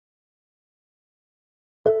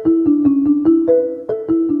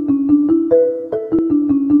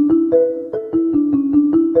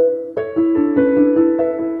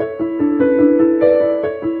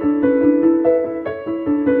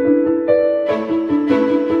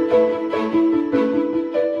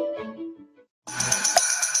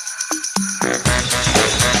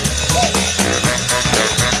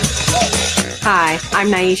Hi, I'm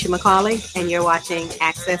Nyesha McCauley, and you're watching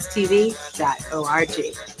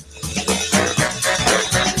AccessTV.org.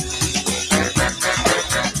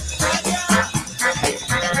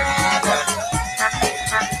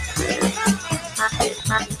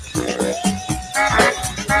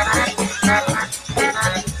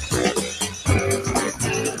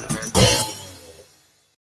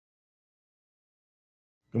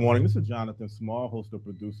 Good morning. This is Jonathan Small, host and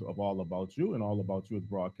producer of All About You, and All About You is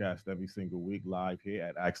broadcast every single week live here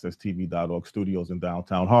at AccessTV.org studios in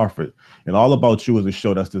downtown Hartford. And All About You is a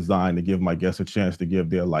show that's designed to give my guests a chance to give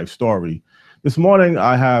their life story. This morning,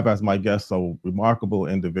 I have as my guest a remarkable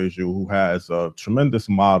individual who has a tremendous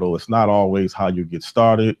motto. It's not always how you get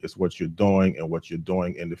started, it's what you're doing and what you're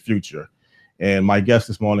doing in the future. And my guest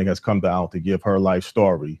this morning has come down to give her life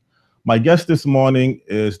story. My guest this morning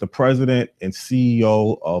is the president and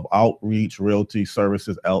CEO of Outreach Realty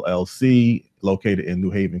Services, LLC, located in New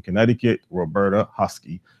Haven, Connecticut, Roberta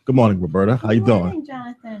Hoskie. Good morning, Roberta. How you doing? Good morning,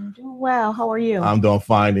 Jonathan. Doing well. How are you? I'm doing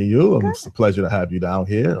fine, and you? Good. It's a pleasure to have you down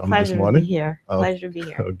here Pleasure this morning. To be here. Pleasure to be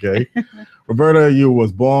here. Okay. Roberta, you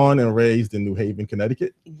was born and raised in New Haven,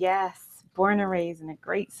 Connecticut? Yes, born and raised in a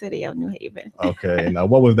great city of New Haven. Okay. Now,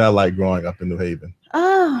 what was that like growing up in New Haven?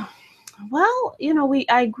 Well,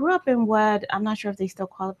 I grew up in what, I'm not sure if they still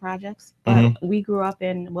call it projects, but we grew up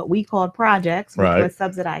in what we called projects, which was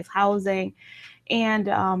subsidized housing. And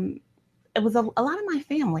it was a lot of my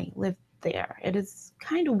family lived there. It is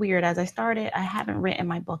kind of weird. As I haven't written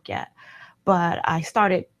my book yet, but I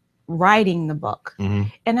started writing the book.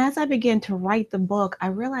 And as I began to write the book, I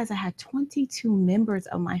realized I had 22 members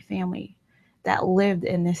of my family that lived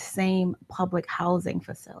in this same public housing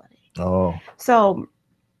facility. Oh. So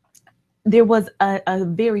there was a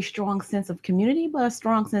very strong sense of community, but a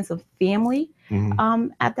strong sense of family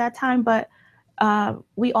at that time. But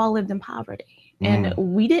we all lived in poverty. And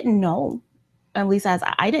we didn't know, at least as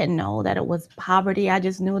I didn't know, that it was poverty. I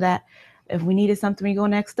just knew that if we needed something, we go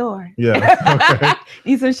next door. Yeah. Okay.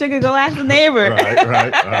 Need some sugar, go ask the neighbor.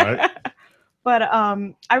 Right. But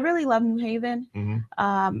I really love New Haven.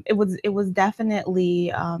 It was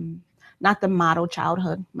definitely not the model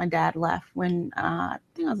childhood. My dad left when I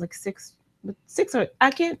think I was like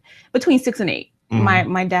between 6 and 8.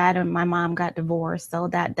 My dad and my mom got divorced, so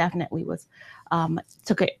that definitely was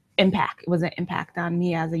took an impact. It was an impact on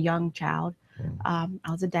me as a young child. I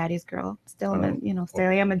was a daddy's girl. Still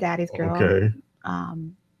am a daddy's girl. Okay.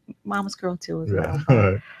 Mama's girl too as well.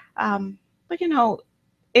 But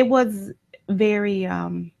it was very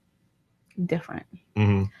different.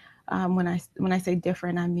 When I say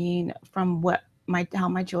different, I mean from how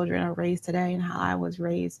my children are raised today and how I was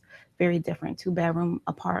raised. Very different. 2-bedroom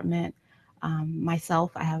apartment.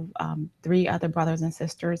 Myself, I have 3 other brothers and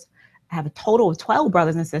sisters. I have a total of 12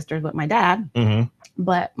 brothers and sisters with my dad.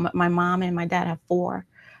 But my mom and my dad have 4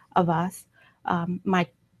 of us. My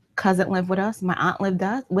cousin lived with us. My aunt lived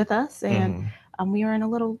with us, and we were in a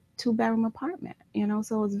little 2-bedroom apartment.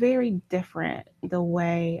 So it was very different the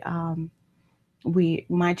way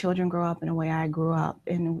my children grew up and the way I grew up.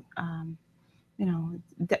 And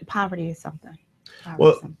poverty is something.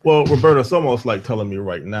 Well, Roberta, it's almost like telling me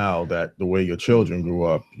right now that the way your children grew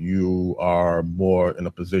up, you are more in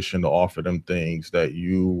a position to offer them things that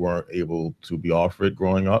you weren't able to be offered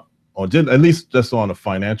growing up, or at least just on a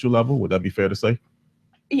financial level. Would that be fair to say?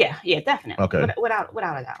 Yeah, definitely. Okay. Without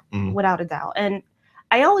a doubt. Without a doubt. And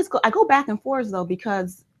I go back and forth though,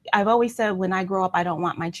 because I've always said when I grow up, I don't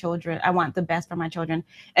want my children. I want the best for my children.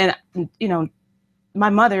 And my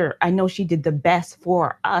mother, I know she did the best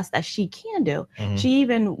for us that she can do. She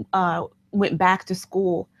even went back to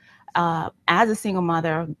school as a single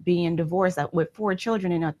mother, being divorced with 4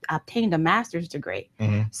 children, and obtained a master's degree.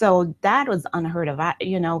 So that was unheard of.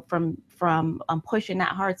 From pushing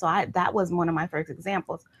that hard. So that was one of my first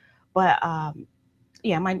examples. But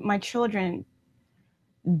my children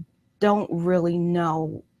don't really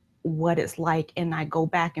know what it's like, and I go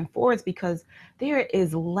back and forth because there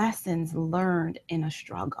is lessons learned in a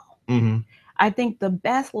struggle. I think the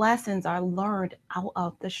best lessons are learned out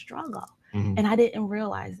of the struggle. And I didn't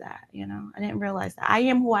realize that. I didn't realize that I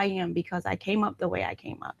am who I am because I came up the way I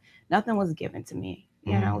came up. Nothing was given to me.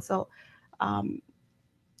 So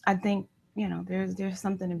I think there's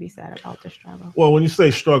something to be said about the struggle. Well, when you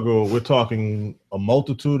say struggle, we're talking a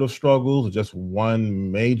multitude of struggles, or just one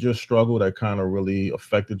major struggle that kind of really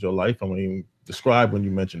affected your life. I mean, describe when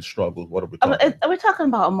you mention struggles. What are we talking about? We're talking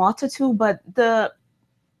about a multitude, but the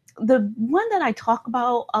one that I talk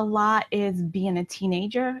about a lot is being a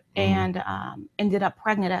teenager and ended up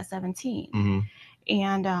pregnant at 17.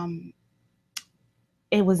 And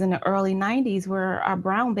it was in the early 90s where our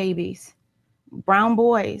brown babies brown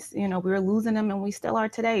boys, we were losing them, and we still are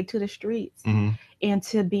today, to the streets, and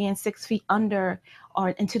to being 6 feet under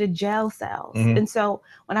or into the jail cells. And so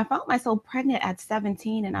when I found myself pregnant at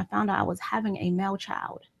 17 and I found out I was having a male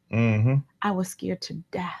child, I was scared to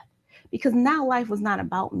death, because now life was not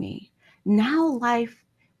about me. Now life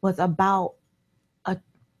was about a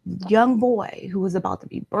young boy who was about to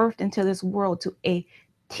be birthed into this world to a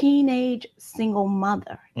teenage single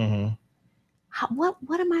mother.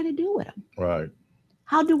 What am I to do with him? Right.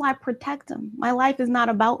 How do I protect him? My life is not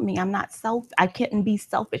about me. I couldn't be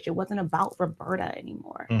selfish. It wasn't about Roberta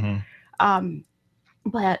anymore.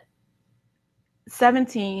 But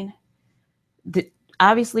 17,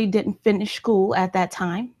 obviously didn't finish school at that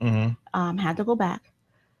time. Had to go back,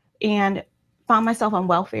 and found myself on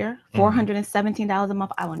welfare, $417 a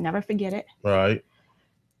month. I will never forget it. Right.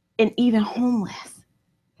 And even homeless.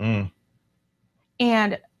 And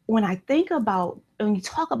when you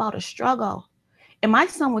talk about a struggle, and my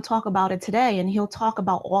son would talk about it today, and he'll talk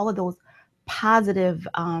about all of those positive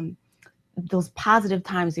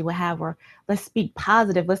times he would have, or let's speak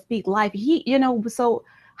positive, let's speak life. So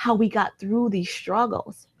how we got through these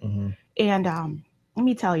struggles. And let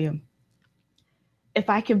me tell you, if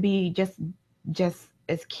I could be just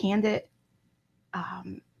as candid,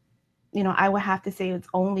 I would have to say it's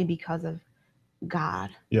only because of God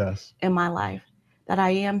in my life that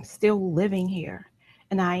I am still living here,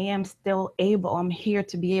 and I am still I'm here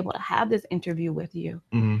to be able to have this interview with you,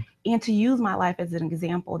 and to use my life as an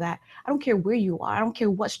example that I don't care where you are, I don't care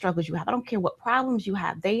what struggles you have, I don't care what problems you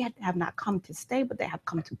have, they have not come to stay, but they have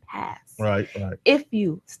come to pass. Right. If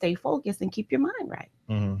you stay focused and keep your mind right.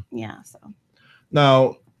 Yeah. So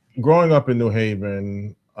now, growing up in New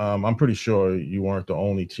Haven, I'm pretty sure you weren't the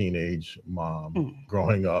only teenage mom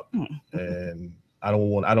growing up, and I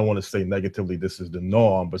don't want to say negatively this is the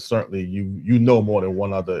norm, but certainly you know more than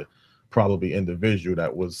one other probably individual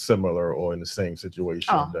that was similar or in the same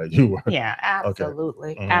situation that you were. Yeah,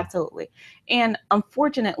 absolutely. Okay. Absolutely. And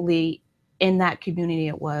unfortunately, in that community,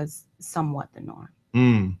 it was somewhat the norm.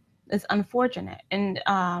 It's unfortunate. And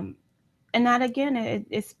that, again,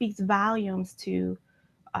 it speaks volumes to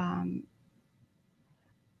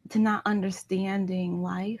not understanding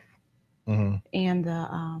life, and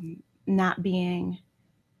the not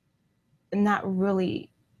really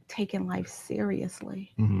taking life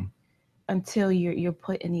seriously until you're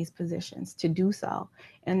put in these positions to do so.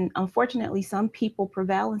 And unfortunately, some people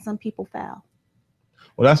prevail and some people fail.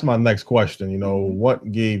 Well, that's my next question.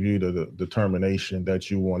 What gave you the determination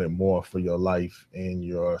that you wanted more for your life and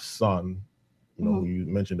your son? Who you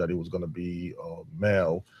mentioned that he was going to be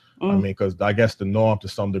male. I mean, because I guess the norm to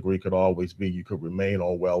some degree could always be you could remain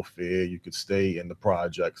on welfare, you could stay in the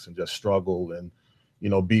projects and just struggle and,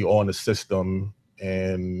 be on the system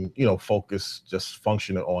and, focus just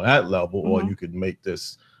functioning on that level, or you could make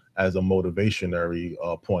this as a motivationary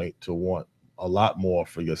point to want a lot more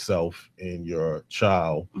for yourself and your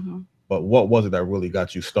child. But what was it that really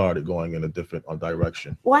got you started going in a different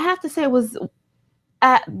direction? Well, I have to say it was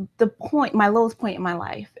at my lowest point in my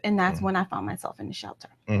life, and that's when I found myself in the shelter.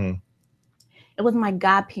 It was my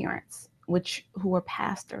godparents, who were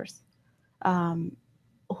pastors,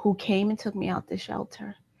 who came and took me out the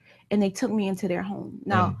shelter, and they took me into their home.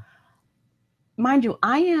 Now, mind you,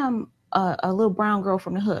 I am a little brown girl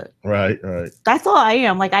from the hood. Right. That's all I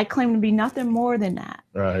am. Like, I claim to be nothing more than that.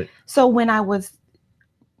 Right. So when they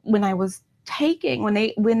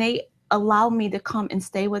allowed me to come and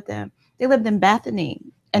stay with them, they lived in Bethany,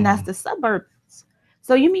 and that's the suburbs.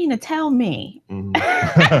 So you mean to tell me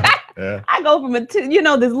I go from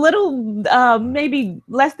this little, maybe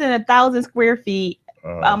less than 1,000 square feet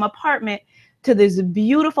apartment to this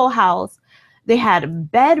beautiful house. They had a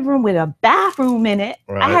bedroom with a bathroom in it.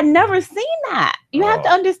 Right. I had never seen that. You have to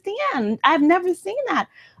understand. I've never seen that.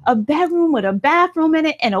 A bedroom with a bathroom in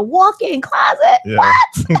it and a walk-in closet. Yeah. What?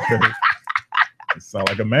 It sounds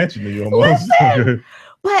like a mansion to you almost. Listen,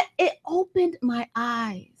 but it opened my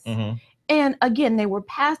eyes. And again, they were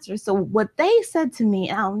pastors. So what they said to me,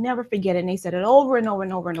 and I'll never forget it, and they said it over and over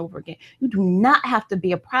and over and over again, you do not have to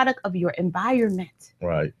be a product of your environment.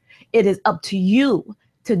 Right. It is up to you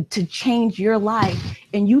to change your life,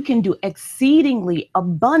 and you can do exceedingly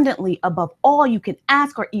abundantly above all you can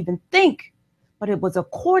ask or even think. But it was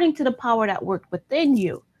according to the power that worked within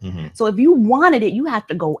you. So if you wanted it, you have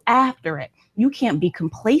to go after it. You can't be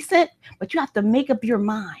complacent, but you have to make up your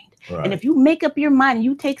mind. Right. And if you make up your mind and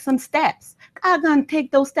you take some steps, God's gonna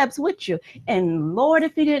take those steps with you. And Lord,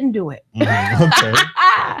 if he didn't do it. Okay.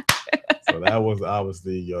 So that was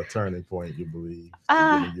obviously your turning point, you believe,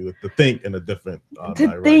 you to think in a different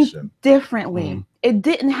direction. Think differently. It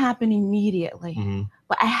didn't happen immediately,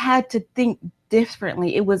 but I had to think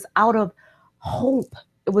differently. It was out of hope.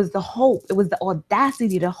 It was the hope. It was the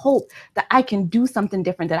audacity to hope that I can do something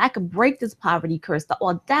different, that I could break this poverty curse, the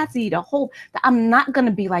audacity to hope that I'm not going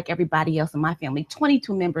to be like everybody else in my family,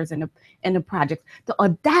 22 members in the project, the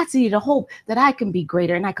audacity to hope that I can be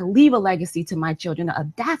greater and I can leave a legacy to my children, the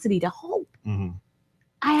audacity to hope.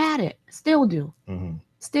 I had it, still do,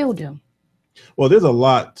 still do. Well, there's a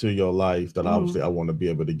lot to your life that obviously I want to be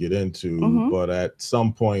able to get into, but at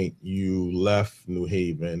some point you left New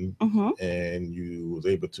Haven and you was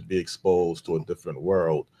able to be exposed to a different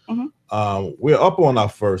world. We're up on our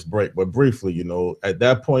first break, but briefly, you know, at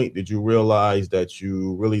that point, did you realize that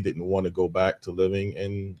you really didn't want to go back to living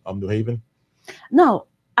in New Haven? No,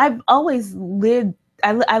 I've always lived.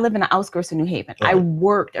 I live in the outskirts of New Haven. Right. I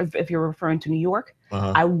worked, if you're referring to New York,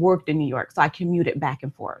 I worked in New York. So I commuted back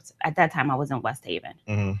and forth. At that time, I was in West Haven.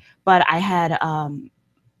 But I had,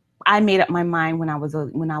 I made up my mind when I was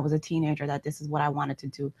a teenager that this is what I wanted to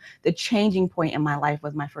do. The changing point in my life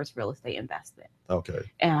was my first real estate investment. Okay.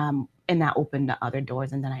 And that opened the other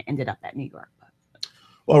doors. And then I ended up at New York.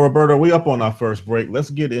 Well, Roberta, we up on our first break.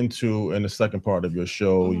 Let's get into, in the second part of your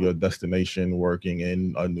show, your destination working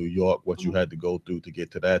in New York, what you had to go through to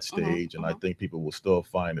get to that stage. And I think people will still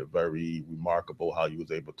find it very remarkable how you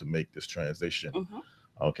was able to make this transition.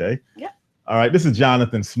 Okay. Yeah. All right. This is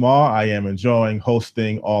Jonathan Small. I am enjoying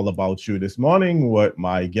hosting All About You this morning with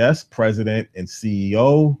my guest, President and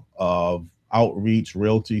CEO of Outreach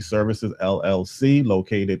Realty Services, LLC,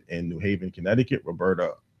 located in New Haven, Connecticut,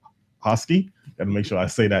 Roberta Hoskie. Got to make sure I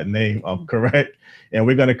say that name correct. And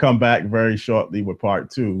we're going to come back very shortly with part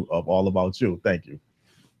 2 of All About You. Thank you.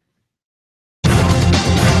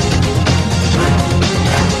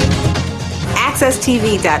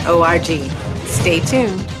 AccessTV.org. Stay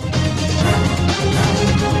tuned.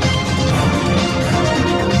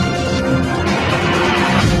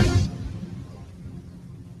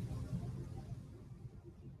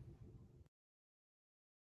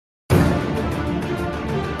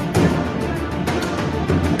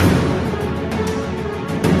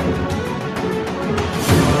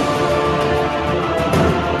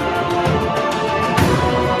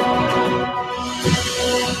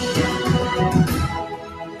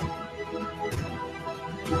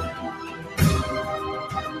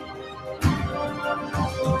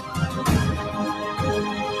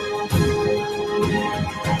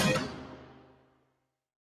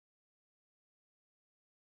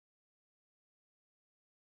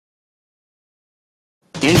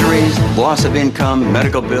 Injuries, loss of income,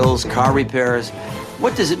 medical bills, car repairs.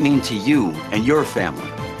 What does it mean to you and your family?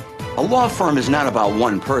 A law firm is not about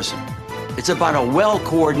one person. It's about a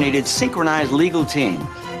well-coordinated, synchronized legal team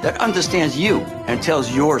that understands you and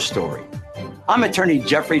tells your story. I'm attorney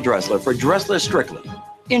Jeffrey Dressler for Dressler Strickland,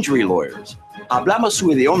 injury lawyers. Hablamos su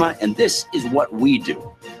idioma, and this is what we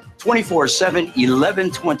do. 24/7,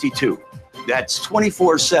 11/22. That's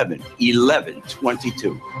 24/7,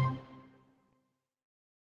 11/22.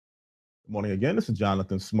 Good morning again. This is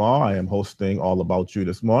Jonathan Small. I am hosting All About You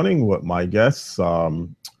this morning with my guests,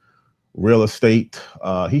 real estate.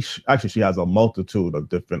 She has a multitude of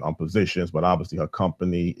different positions, but obviously her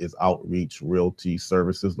company is Outreach Realty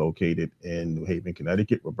Services, located in New Haven,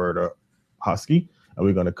 Connecticut, Roberta Hoskie. And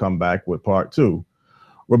we're going to come back with part 2.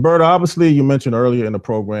 Roberta, obviously you mentioned earlier in the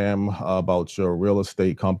program about your real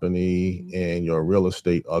estate company and your real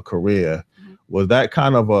estate career. Was that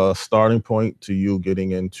kind of a starting point to you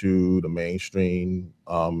getting into the mainstream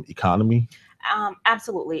economy?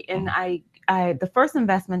 Absolutely. And the first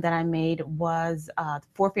investment that I made was a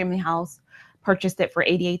 4-family house, purchased it for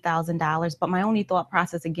 $88,000. But my only thought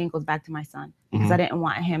process, again, goes back to my son, because I didn't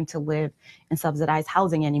want him to live in subsidized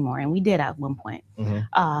housing anymore. And we did at one point.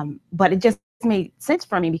 But it just made sense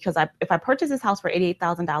for me, because if I purchased this house for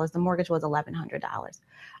 $88,000, the mortgage was $1,100.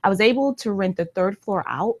 I was able to rent the 3rd floor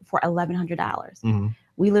out for $1,100.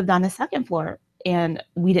 We lived on the 2nd floor and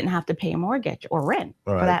we didn't have to pay a mortgage or rent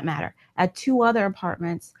for that matter. At 2 other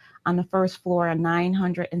apartments on the 1st floor,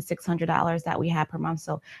 $900 and $600 that we had per month.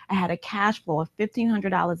 So I had a cash flow of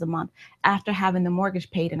 $1,500 a month after having the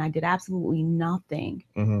mortgage paid, and I did absolutely nothing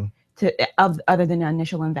other than the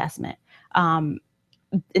initial investment.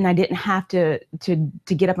 And I didn't have to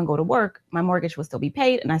get up and go to work. My mortgage would still be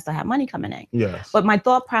paid and I still have money coming in. Yes. But my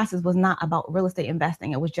thought process was not about real estate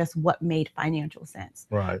investing. It was just what made financial sense.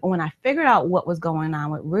 Right. But when I figured out what was going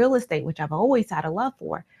on with real estate, which I've always had a love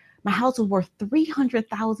for, my house was worth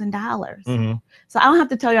 $300,000. So I don't have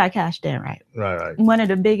to tell you I cashed in, right? Right. One of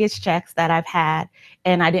the biggest checks that I've had,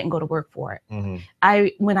 and I didn't go to work for it.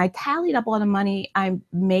 When I tallied up all the money I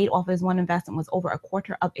made off this one investment was over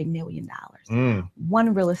 $250,000.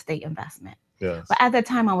 One real estate investment. Yes. But at that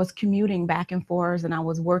time, I was commuting back and forth, and I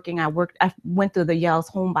was working. I went through the Yale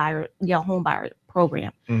homebuyer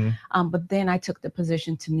program. But then I took the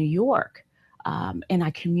position to New York, and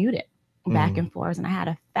I commuted back and forth, and I had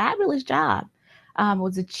a fabulous job.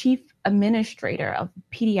 Was the chief administrator of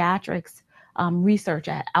pediatrics research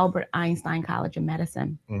at Albert Einstein College of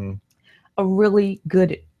Medicine. A really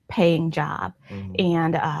good paying job,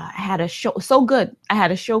 and I had a I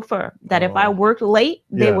had a chauffeur that if I worked late,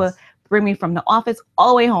 they would bring me from the office all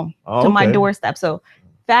the way home to my doorstep. So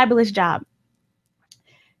fabulous job.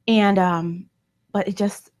 And but it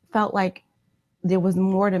just felt like there was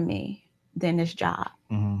more to me than this job.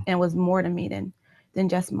 And it was more to me than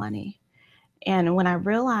just money. And when I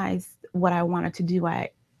realized what I wanted to do,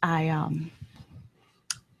 it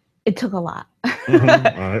took a lot.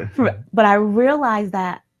 But I realized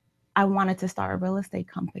that I wanted to start a real estate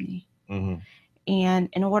company. And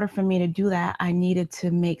in order for me to do that, I needed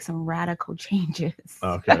to make some radical changes.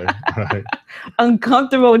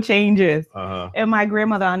 Uncomfortable changes. And my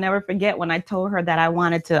grandmother, I'll never forget when I told her that I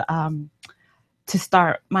wanted to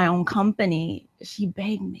start my own company, she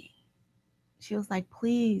begged me. She was like,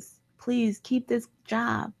 please keep this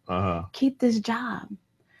job. Keep this job.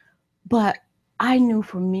 But I knew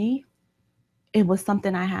for me, it was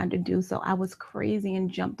something I had to do. So I was crazy and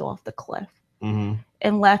jumped off the cliff and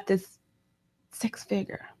left this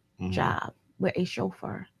 6-figure job with a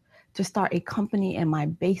chauffeur to start a company in my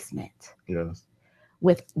basement.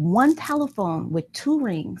 With one telephone with 2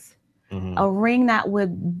 rings, a ring that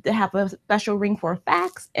would have a special ring for a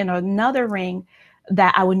fax and another ring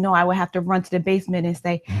that I would know I would have to run to the basement and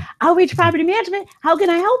say, Outreach Property Management, how can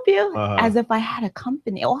I help you? As if I had a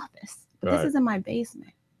company office. But this is in my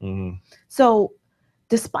basement. So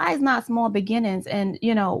despise not small beginnings. And,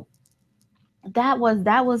 you know, that was big.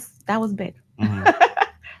 That was big.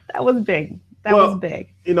 That was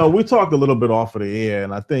big. You know, we talked a little bit off of the air,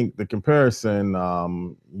 and I think the comparison,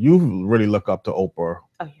 you really look up to Oprah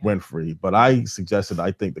Winfrey, but I suggested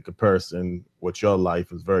I think the comparison with your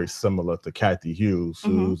life is very similar to Kathy Hughes,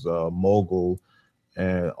 who's a mogul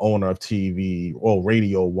and owner of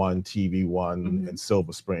Radio One, TV One in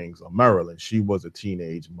Silver Springs, Maryland. She was a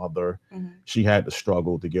teenage mother. She had to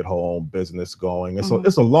struggle to get her own business going. And so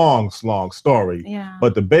it's a long story.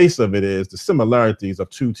 But the base of it is the similarities of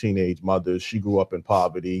 2 teenage mothers. She grew up in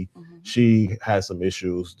poverty. She had some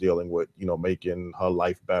issues dealing with, you know, making her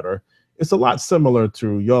life better. It's a lot similar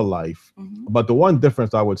to your life. But the one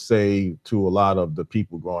difference I would say to a lot of the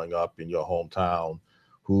people growing up in your hometown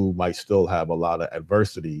who might still have a lot of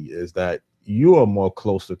adversity is that you are more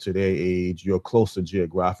closer to their age. You're closer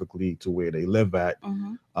geographically to where they live at.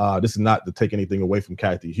 This is not to take anything away from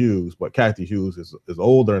Kathy Hughes, but Kathy Hughes is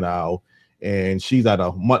older now, and she's at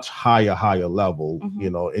a much higher level,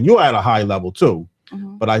 you know, and you're at a high level too.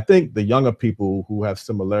 But I think the younger people who have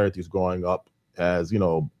similarities growing up as, you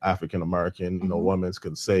know, African-American, you know, women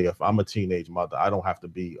can say, if I'm a teenage mother, I don't have to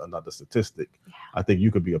be another statistic. I think you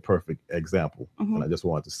could be a perfect example. And I just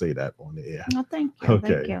wanted to say that on the air. No, thank you.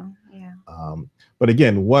 Thank you. Yeah. But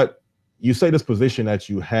again, what you say, this position that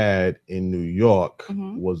you had in New York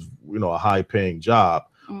was, you know, a high paying job.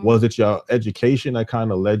 Was it your education that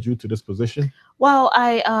kind of led you to this position? Well,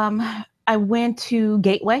 I went to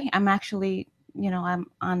Gateway. I'm actually, you know, I'm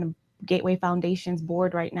on Gateway Foundation's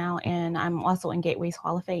board right now, and I'm also in Gateway's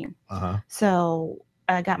Hall of Fame. So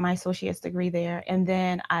I got my associate's degree there, and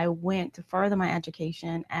then I went to further my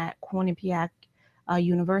education at Quinnipiac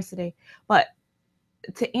University. But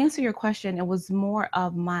to answer your question, it was more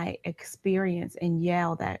of my experience in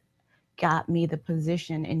Yale that got me the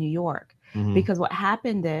position in New York. Because what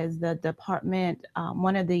happened is the department,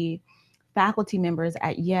 one of the faculty members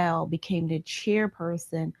at Yale became the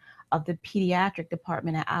chairperson of the pediatric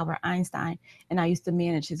department at Albert Einstein, and I used to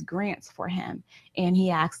manage his grants for him. And he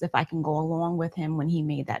asked if I can go along with him when he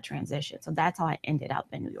made that transition. So that's how I ended up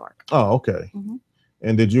in New York. Oh, okay.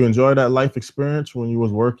 And did you enjoy that life experience when you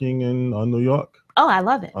was working in New York? Oh, I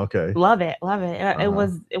love it. Okay. Love it.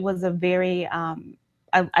 It was a very,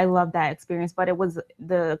 I love that experience, but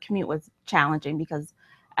the commute was challenging because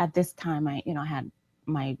at this time I had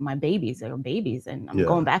my babies, and I'm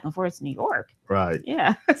going back and forth to New York. Right.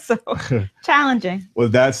 Yeah. So challenging.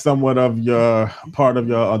 Was that somewhat of part of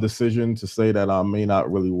your decision to say that I may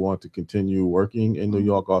not really want to continue working in New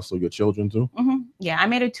York, also your children too? Yeah, I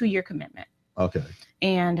made a 2-year commitment. Okay.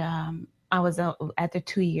 And I was at the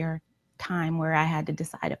 2-year time where I had to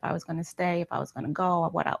decide if I was going to stay, if I was going to go, or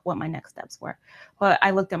what my next steps were. But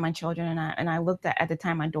I looked at my children, and I looked at the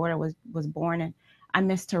time my daughter was born, and I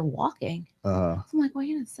missed her walking. So I'm like,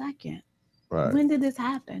 wait a second. Right. When did this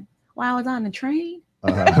happen? While I was on the train?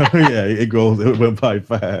 Yeah, it went by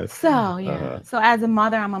fast. So yeah. So as a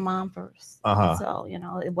mother, I'm a mom first. So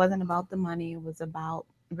it wasn't about the money. It was about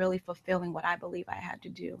really fulfilling what I believe I had to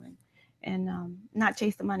do, and not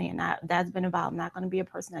chase the money. And that's been about, I'm not going to be a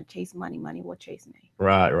person that chase money. Money will chase me.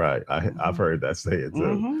 Right. I've heard that say it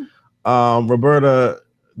too. Roberta,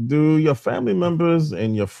 do your family members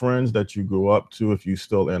and your friends that you grew up to, if you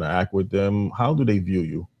still interact with them, how do they view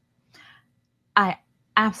you? I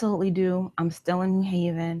absolutely do. I'm still in New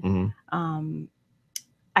Haven. I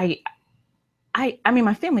mean,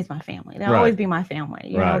 my family's my family. They'll always be my family.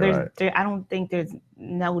 You know, I don't think there's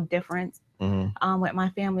no difference with my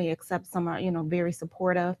family, except some are, very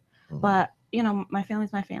supportive. But, my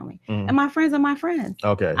family's my family. And my friends are my friends.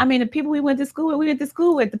 Okay. I mean, the people we went to school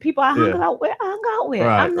with, the people I hung out with,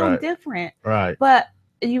 I'm no different. Right. But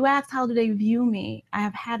you asked, how do they view me? I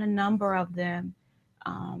have had a number of them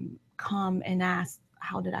come and ask,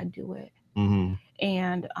 how did I do it?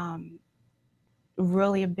 And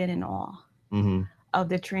really have been in awe of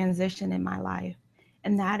the transition in my life.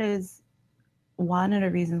 And that is one of the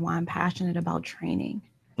reasons why I'm passionate about training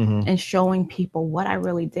and showing people what I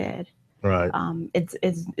really did. Right. It's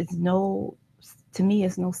no, to me,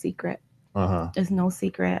 it's no secret. It's no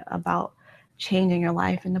secret about changing your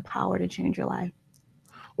life and the power to change your life.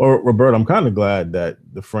 Well, Roberta, I'm kind of glad that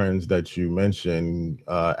the friends that you mentioned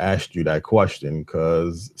asked you that question,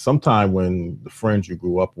 because sometime when the friends you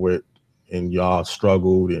grew up with and y'all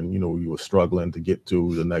struggled and, you were struggling to get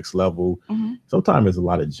to the next level, sometimes there's a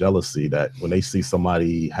lot of jealousy that when they see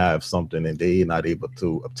somebody have something and they're not able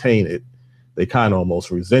to obtain it, they kind of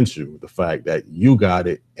almost resent you, the fact that you got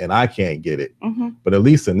it and I can't get it. But at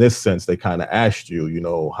least in this sense, they kind of asked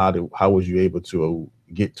you, how was you able to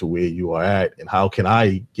get to where you are at, and how can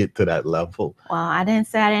I get to that level? Well, I didn't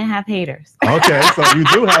say I didn't have haters. Okay, so you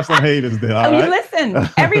do have some haters then. All right. Listen,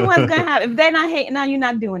 everyone's gonna have. If they're not hating, now you're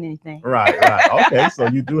not doing anything. Right. Okay, so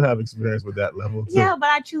you do have experience with that level too. Yeah, but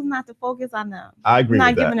I choose not to focus on them. I agree with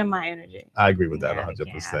that. Not giving them my energy. I agree with that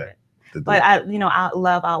 100%. But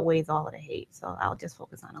love outweighs all of the hate, so I'll just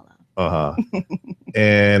focus on the love.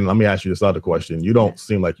 And let me ask you this other question. You don't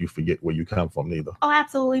seem like you forget where you come from, neither. Oh,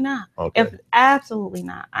 absolutely not. Okay. Absolutely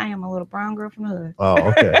not. I am a little brown girl from the hood. Oh,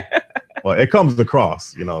 okay. Well, it comes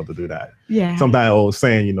across, to do that. Yeah. Sometimes old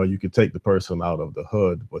saying, you can take the person out of the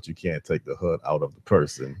hood, but you can't take the hood out of the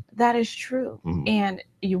person. That is true. And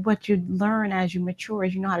what you learn as you mature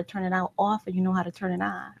is you know how to turn it off, and you know how to turn it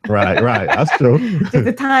on. Right. That's true. There's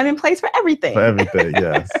a time and place for everything.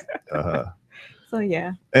 Yes. So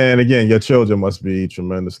yeah. And again, your children must be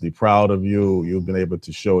tremendously proud of you. You've been able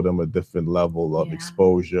to show them a different level of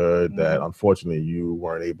exposure that unfortunately you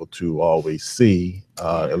weren't able to always see,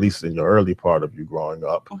 at least in your early part of you growing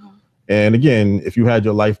up. And again, if you had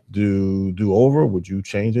your life do over, would you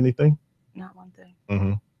change anything? Not one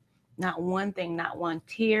thing. Not one thing, not one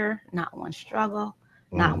tear, not one struggle,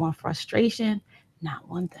 not one frustration, not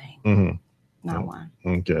one thing. Not one.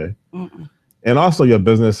 Okay. And also your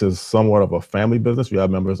business is somewhat of a family business. You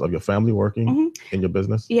have members of your family working in your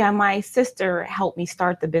business? Yeah, my sister helped me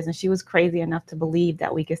start the business. She was crazy enough to believe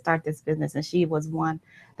that we could start this business, and she was one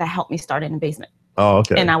that helped me start in the basement. Oh,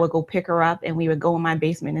 okay. And I would go pick her up, and we would go in my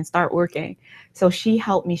basement and start working. So she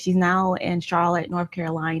helped me. She's now in Charlotte, North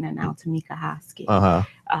Carolina, now Tamika Hoskie.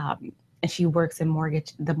 And she works in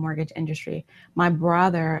the mortgage industry. My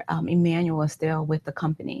brother, Emmanuel, is still with the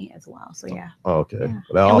company as well. So yeah. Okay.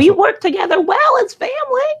 Yeah. And we work together well as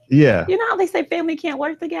family. Yeah. You know how they say family can't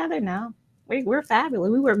work together? No, we're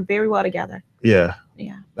fabulous. We work very well together. Yeah.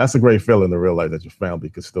 Yeah. That's a great feeling to realize that your family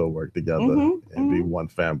could still work together and be one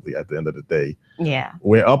family at the end of the day. Yeah.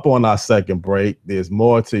 We're up on our second break. There's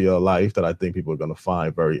more to your life that I think people are going to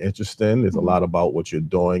find very interesting. There's a lot about what you're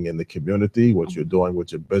doing in the community, what you're doing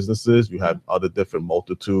with your businesses. You have other different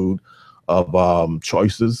multitude of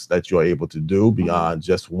choices that you're able to do beyond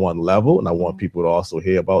just one level. And I want people to also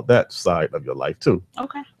hear about that side of your life too.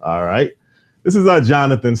 Okay. All right. This is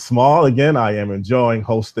Jonathan Small. Again, I am enjoying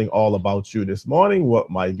hosting All About You this morning with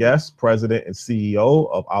my guest, President and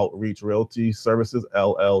CEO of Outreach Realty Services,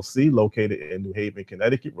 LLC, located in New Haven,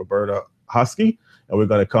 Connecticut, Roberta Hoskie. And we're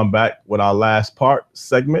going to come back with our last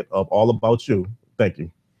segment of All About You. Thank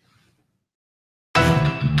you.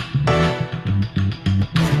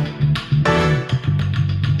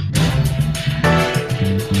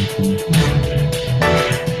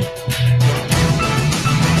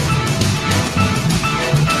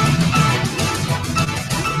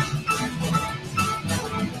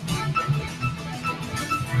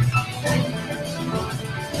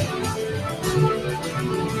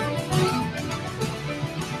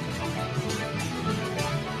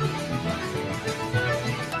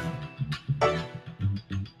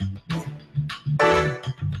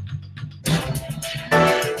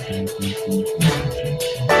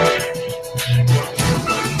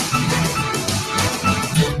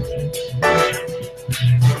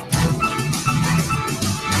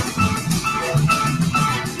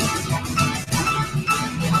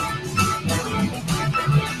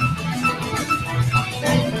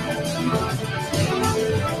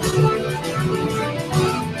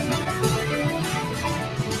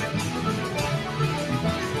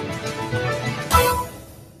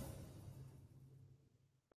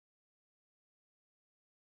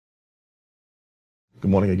 Good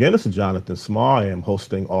morning again. This is Jonathan Small. I am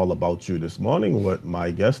hosting All About You this morning with my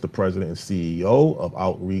guest, the president and CEO of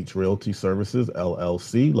Outreach Realty Services,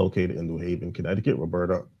 LLC, located in New Haven, Connecticut,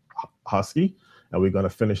 Roberta Hoskie. And we're going to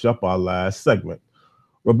finish up our last segment.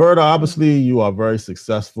 Roberta, obviously, you are very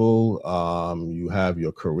successful. You have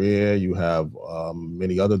your career. You have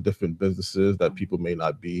many other different businesses that people may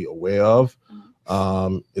not be aware of.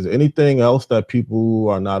 Is there anything else that people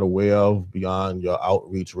are not aware of beyond your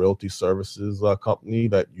Outreach Realty Services company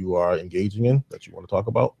that you are engaging in that you want to talk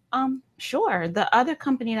about? Sure. The other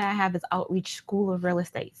company that I have is Outreach School of Real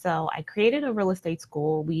Estate. So I created a real estate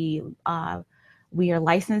school. We are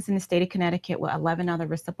licensed in the state of Connecticut with 11 other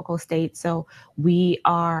reciprocal states. So we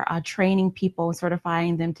are training people,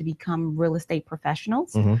 certifying them to become real estate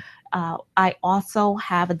professionals. Mm-hmm. I also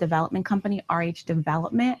have a development company. RH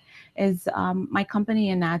Development is my company,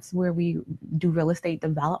 and that's where we do real estate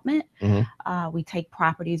development. Mm-hmm. We take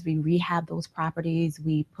properties, we rehab those properties,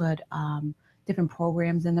 we put different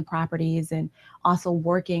programs in the properties, and also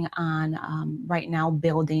working on right now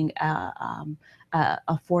building a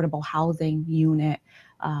affordable housing unit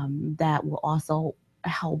that will also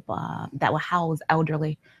help that will house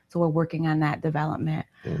elderly. So we're working on that development.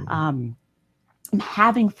 Mm-hmm. I'm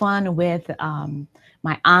having fun with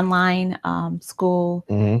my online school,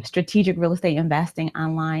 Mm-hmm. strategic real estate investing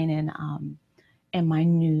online, and my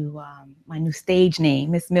new stage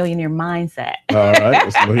name, Miss Millionaire Mindset. All right,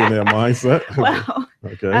 Miss Millionaire Mindset. Well,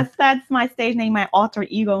 okay, that's my stage name, my alter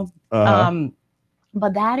ego. Uh-huh.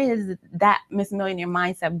 But that Miss Millionaire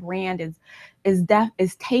Mindset brand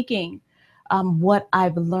is taking what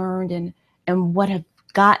I've learned and what have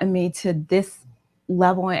gotten me to this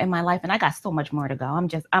level in my life, and I got so much more to go.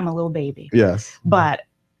 I'm a little baby. Yes, but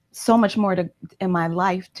so much more in my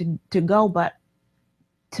life to go, but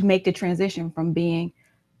to make the transition from being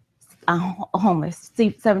a homeless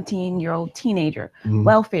 17-year-old teenager, mm-hmm.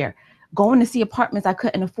 welfare, going to see apartments I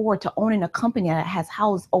couldn't afford, to owning a company that has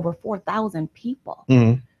housed over 4,000 people.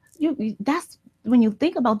 Mm-hmm. That's when you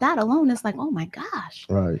think about that alone, it's like, oh my gosh.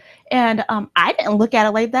 Right. And I didn't look at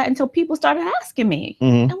it like that until people started asking me.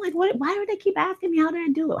 Mm-hmm. I'm like, why do they keep asking me, how did I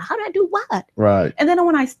do it? How did I do what? Right. And then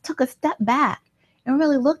when I took a step back and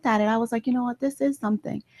really looked at it, I was like, you know what, this is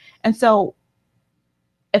something. And so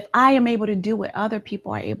if I am able to do it, other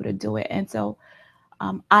people are able to do it. And so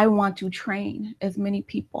I want to train as many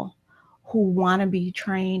people who want to be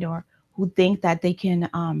trained, or who think that they can,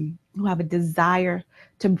 who have a desire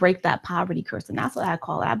to break that poverty curse. And that's what I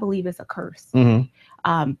call it. I believe it's a curse.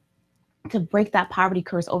 Mm-hmm. To break that poverty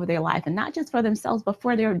curse over their life, and not just for themselves, but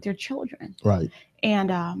for their children. Right.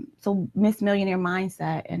 And so Miss Millionaire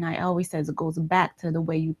Mindset, and I always says it goes back to the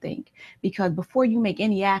way you think, because before you make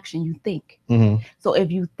any action, you think. Mm-hmm. So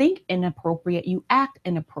if you think inappropriate, you act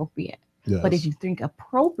inappropriate. Yes. But if you think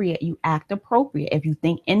appropriate, you act appropriate. If you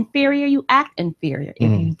think inferior, you act inferior.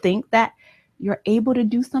 Mm-hmm. If you think that you're able to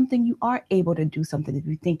do something, you are able to do something. If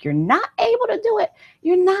you think you're not able to do it,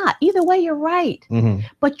 you're not. Either way, you're right. Mm-hmm.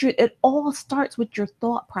 But it all starts with your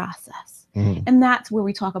thought process. Mm-hmm. And that's where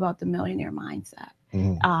we talk about the millionaire mindset.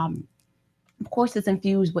 Mm-hmm. Of course, it's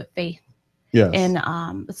infused with faith. Yes. And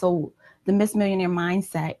so the Miss Millionaire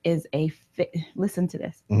Mindset is listen to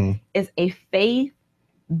this, mm-hmm. is a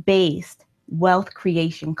faith-based wealth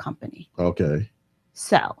creation company. Okay.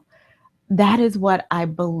 So that is what I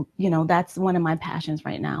believe, that's one of my passions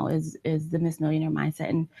right now is the Miss Millionaire Mindset,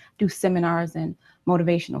 and do seminars and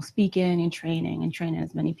motivational speaking and training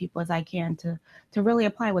as many people as I can to really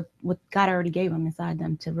apply what God already gave them inside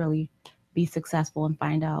them to really be successful and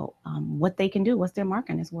find out what they can do, what's their mark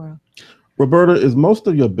in this world. Roberta, is most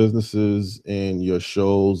of your businesses and your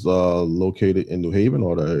shows located in New Haven,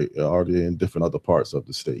 or are they in different other parts of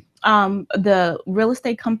the state? The real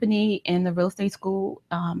estate company and the real estate school,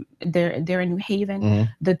 they're in New Haven. Mm-hmm.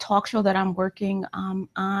 The talk show that I'm working on,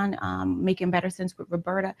 Making Better Sense with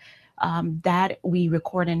Roberta, that we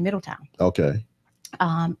record in Middletown. Okay.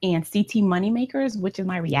 And CT Moneymakers, which is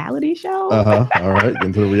my reality show. All right,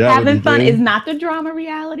 into the reality. Having fun game. is not the drama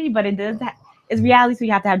reality, but it does it's reality, so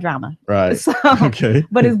you have to have drama. Right. So, okay.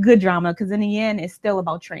 But it's good drama, because in the end, it's still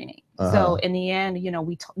about training. Uh-huh. So in the end,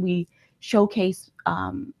 we showcase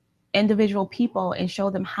individual people and show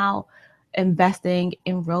them how investing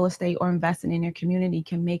in real estate or investing in their community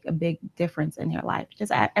can make a big difference in their life,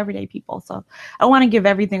 just everyday people. So I want to give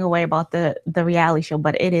everything away about the reality show,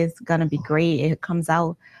 but it is going to be great. It comes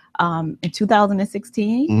out in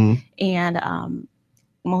 2016, mm-hmm. and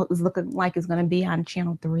it's looking like it's going to be on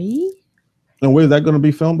Channel 3. And where is that going to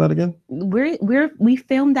be filmed at again? We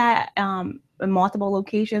filmed that multiple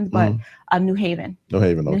locations, but New Haven. New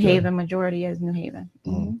Haven, okay. New Haven, majority is New Haven.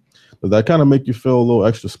 Does that kind of make you feel a little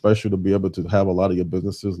extra special to be able to have a lot of your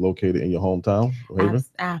businesses located in your hometown, New Haven?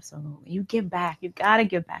 Absolutely. You give back. You got to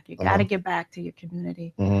give back. You got to give back to your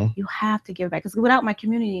community. You have to give back. Because without my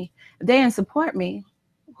community, if they didn't support me,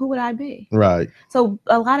 who would I be? Right. So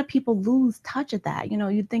a lot of people lose touch of that. You know,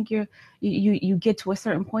 you think you get to a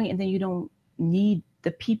certain point and then you don't need the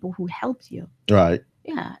people who helped you. Right.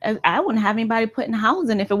 Yeah. I wouldn't have anybody putting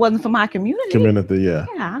housing if it wasn't for my community. Yeah.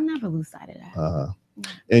 Yeah, I'll never lose sight of that.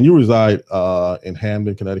 And you reside in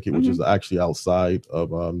Hamden, Connecticut, which is actually outside of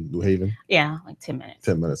New Haven. Yeah, like 10 minutes.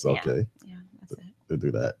 10 minutes, okay. Yeah, that's it. To do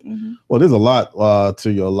that. Well, there's a lot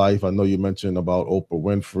to your life. I know you mentioned about Oprah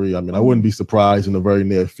Winfrey. I mean, I wouldn't be surprised in the very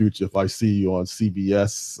near future if I see you on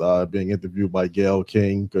CBS being interviewed by Gayle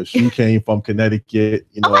King, because she came from Connecticut.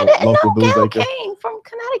 You know, I didn't local know news Gayle anchor. King from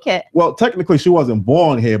Connecticut. Well, technically, she wasn't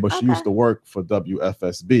born here, but she used to work for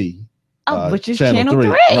WFSB. Which is Channel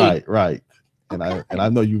 3. Right. And I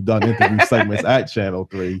know you've done interview segments at Channel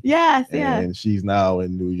 3. Yes. And she's now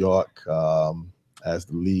in New York as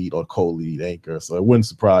the lead or co-lead anchor. So it wouldn't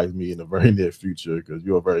surprise me in the very near future, because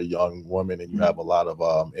you're a very young woman and you have a lot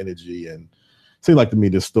of energy, and it seems like to me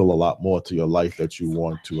there's still a lot more to your life that you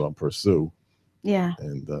want to pursue. Yeah.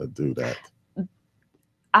 And do that.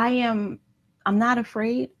 I'm not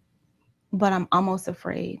afraid, but I'm almost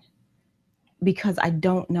afraid because I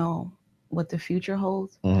don't know what the future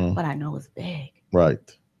holds, but I know it's big.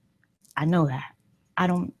 Right. I know that. I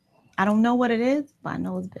don't know what it is, but I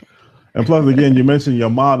know it's big. And plus, again, you mentioned your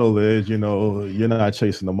model is, you know, you're not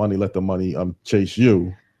chasing the money, let the money chase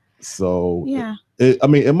you. So yeah,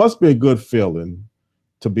 it must be a good feeling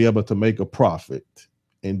to be able to make a profit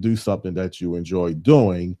and do something that you enjoy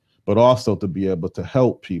doing, but also to be able to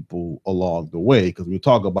help people along the way. Because when you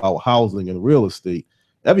talk about housing and real estate,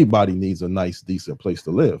 everybody needs a nice, decent place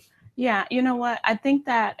to live. Yeah, you know what? I think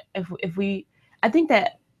that I think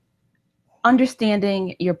that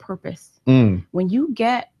understanding your purpose, when you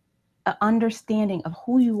get an understanding of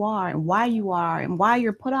who you are and why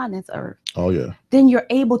you're put on this earth. Oh yeah. Then you're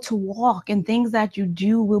able to walk, and things that you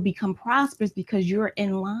do will become prosperous because you're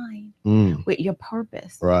in line with your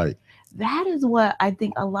purpose. Right. That is what I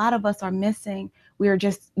think a lot of us are missing. We're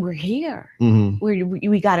here.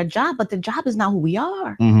 We got a job, but the job is not who we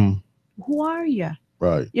are. Who are you?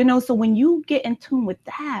 Right. You know, so when you get in tune with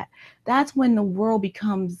that, that's when the world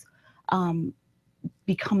becomes a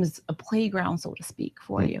playground, so to speak,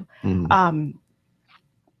 for you.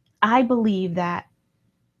 I believe that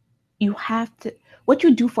you have to, what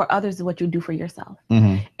you do for others is what you do for yourself.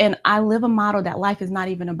 And I live a model that life is not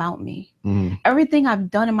even about me. Everything I've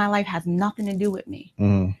done in my life has nothing to do with me.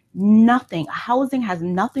 Nothing. Housing has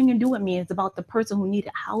nothing to do with me. It's about the person who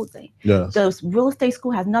needed housing. Yes. The real estate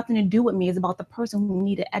school has nothing to do with me. It's about the person who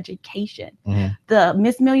needed education. The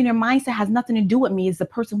Miss Millionaire mindset has nothing to do with me. It's the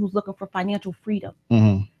person who's looking for financial freedom.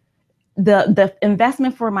 The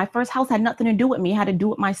investment for my first house had nothing to do with me. It had to do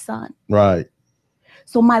with my son. Right.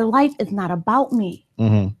 So my life is not about me.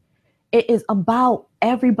 It is about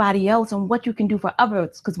everybody else and what you can do for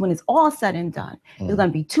others. Because when it's all said and done, there's going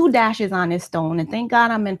to be 2 dashes on this stone. And thank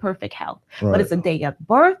God I'm in perfect health. Right. But it's a day of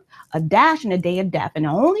birth, a dash, and a day of death. And the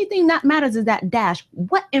only thing that matters is that dash.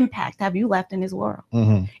 What impact have you left in this world?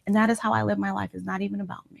 And that is how I live my life. It's not even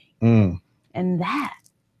about me. And that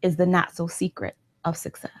is the not so secret of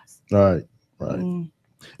success. Right.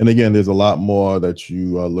 And again, there's a lot more that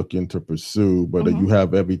you are looking to pursue, but you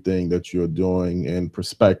have everything that you're doing in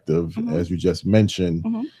perspective, as you just mentioned,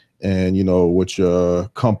 and, you know, with your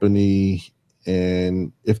company.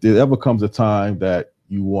 And if there ever comes a time that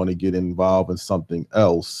you want to get involved in something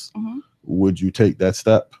else, would you take that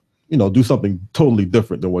step? You know, do something totally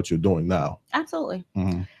different than what you're doing now? Absolutely.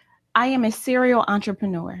 I am a serial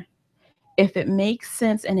entrepreneur. If it makes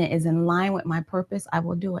sense and it is in line with my purpose, I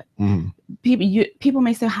will do it. People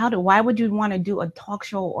may say, why would you want to do a talk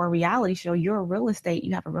show or a reality show? You're a real estate,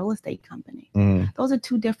 you have a real estate company. Those are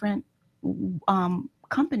 2 different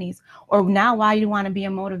companies. Or now, why do you want to be a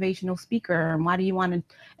motivational speaker? And why do you want to,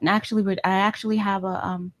 and I actually have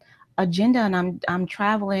a agenda, and I'm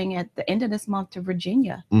traveling at the end of this month to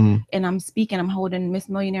Virginia, and I'm speaking, I'm holding Miss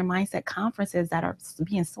Millionaire Mindset conferences that are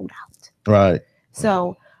being sold out. Right.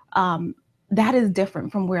 So, that is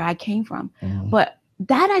different from where I came from. But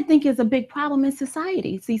that, I think, is a big problem in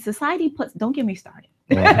society. See, society don't get me started.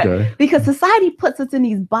 Because society puts us in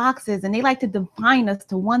these boxes and they like to define us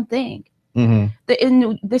to one thing. They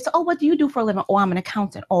say, oh, what do you do for a living? Oh, I'm an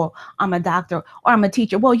accountant, or I'm a doctor, or I'm a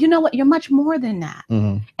teacher. Well, you know what? You're much more than that.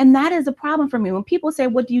 And that is a problem for me. When people say,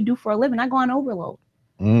 what do you do for a living? I go on overload.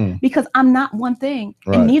 because I'm not one thing,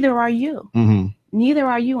 and neither are you. Neither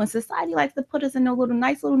are you. And society likes to put us in those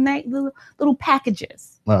little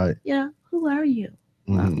packages. Right. Yeah. Who are you?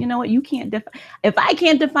 Well, you know what? You can't define. If I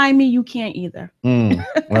can't define me, you can't either.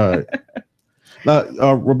 Right.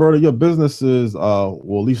 Now, Roberta, your business is, well,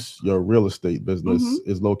 at least your real estate business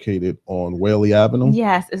is located on Whaley Avenue.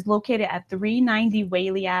 Yes, it's located at 390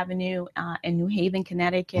 Whaley Avenue in New Haven,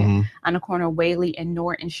 Connecticut, on the corner of Whaley and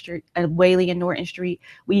Norton Street.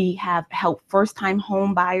 We have helped first-time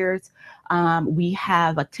home buyers. We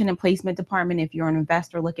have a tenant placement department. If you're an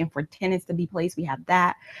investor looking for tenants to be placed, we have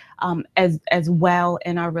that as well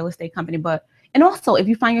in our real estate company. And also, if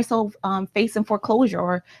you find yourself facing foreclosure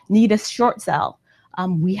or need a short sale,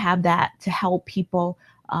 we have that to help people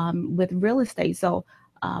with real estate. So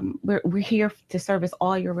we're here to service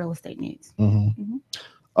all your real estate needs. Is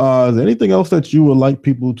there anything else that you would like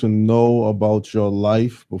people to know about your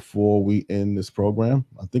life before we end this program?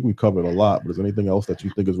 I think we covered a lot, but is there anything else that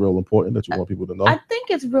you think is real important that you want people to know? I think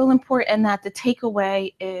it's real important that the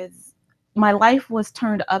takeaway is my life was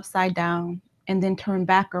turned upside down and then turned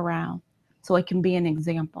back around, so it can be an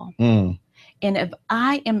example. And if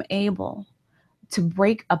I am able to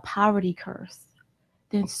break a poverty curse,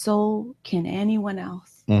 then so can anyone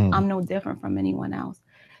else. I'm no different from anyone else.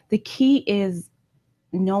 The key is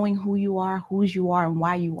knowing who you are, whose you are, and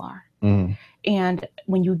why you are. And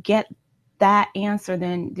when you get that answer,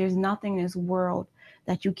 then there's nothing in this world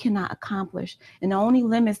that you cannot accomplish. And the only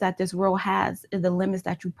limits that this world has is the limits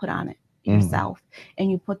that you put on it yourself. And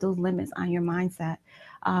you put those limits on your mindset.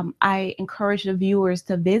 I encourage the viewers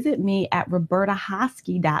to visit me at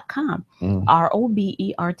robertahoskie.com,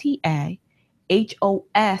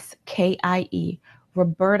 RobertaHoskie,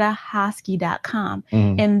 robertahoskie.com.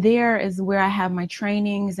 And there is where I have my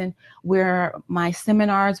trainings and where my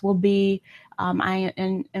seminars will be. I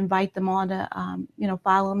invite them all to,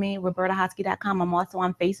 follow me, robertahoskie.com. I'm also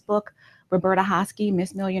on Facebook, Roberta Hoskie,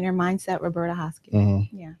 Miss Millionaire Mindset, Roberta Hoskie.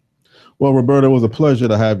 Yeah. Well, Roberta, it was a pleasure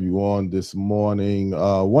to have you on this morning.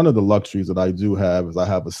 One of the luxuries that I do have is I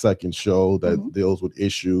have a second show that deals with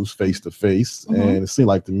issues face to face. And it seemed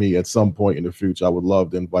like to me at some point in the future, I would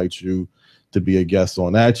love to invite you to be a guest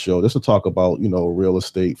on that show, just to talk about, real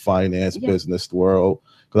estate, finance, business world.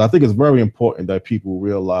 Because I think it's very important that people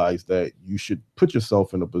realize that you should put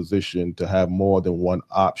yourself in a position to have more than one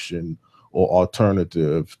option or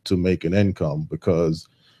alternative to make an income, because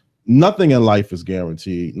nothing in life is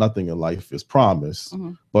guaranteed. Nothing in life is promised.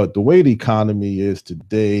 But the way the economy is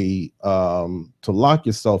today, to lock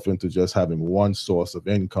yourself into just having one source of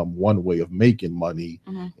income, one way of making money,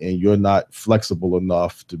 and you're not flexible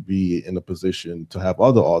enough to be in a position to have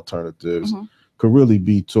other alternatives, could really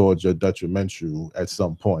be towards your detrimental at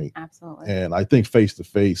some point. Absolutely. And I think Face to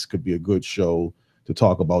Face could be a good show to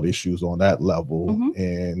talk about issues on that level.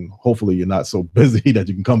 And hopefully you're not so busy that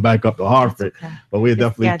you can come back up to Hartford, but we'll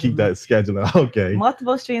definitely keep that scheduling. Okay.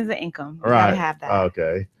 Multiple streams of income. You right. gotta have that.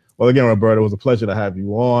 Okay. Well, again, Roberta, it was a pleasure to have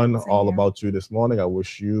you on. All about you this morning. I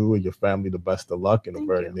wish you and your family the best of luck in the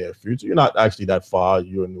very near future. You're not actually that far.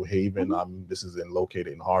 You're in New Haven. This is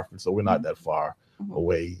located in Hartford, so we're not that far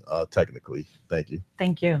away technically. Thank you.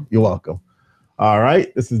 Thank you. You're welcome. All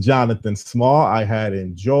right, this is Jonathan Small. I had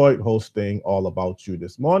enjoyed hosting All About You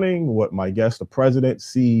this morning with my guest, the president,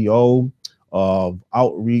 CEO of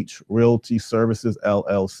Outreach Realty Services,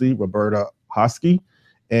 LLC, Roberta Hoskie.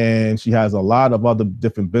 And she has a lot of other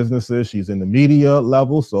different businesses. She's in the media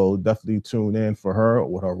level, so definitely tune in for her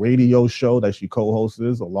with her radio show that she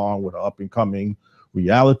co-hosts, along with her up-and-coming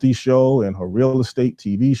reality show and her real estate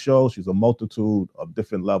TV show. She's a multitude of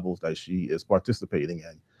different levels that she is participating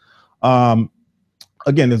in.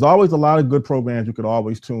 Again, there's always a lot of good programs you could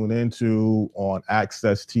always tune into on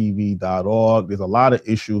accesstv.org. There's a lot of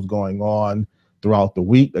issues going on throughout the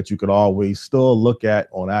week that you could always still look at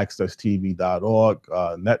on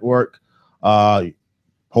accesstv.org network.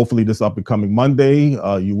 Hopefully this up and coming Monday,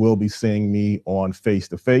 you will be seeing me on Face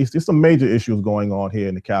to Face. There's some major issues going on here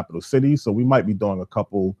in the capital city, so we might be doing a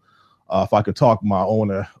couple, if I could talk my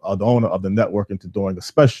owner, the owner of the network, into doing a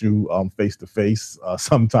special Face to Face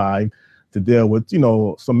sometime to deal with,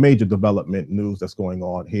 some major development news that's going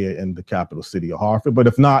on here in the capital city of Hartford. But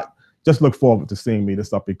if not, just look forward to seeing me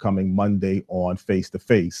this up and coming Monday on Face to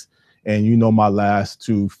Face. And my last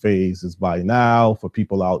two phases by now. For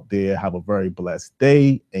people out there, have a very blessed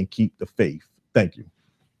day and keep the faith. Thank you.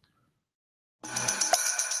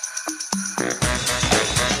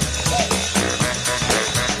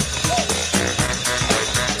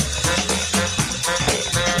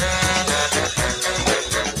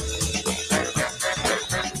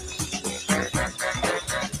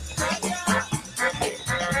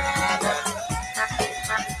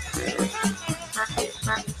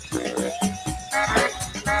 Bye.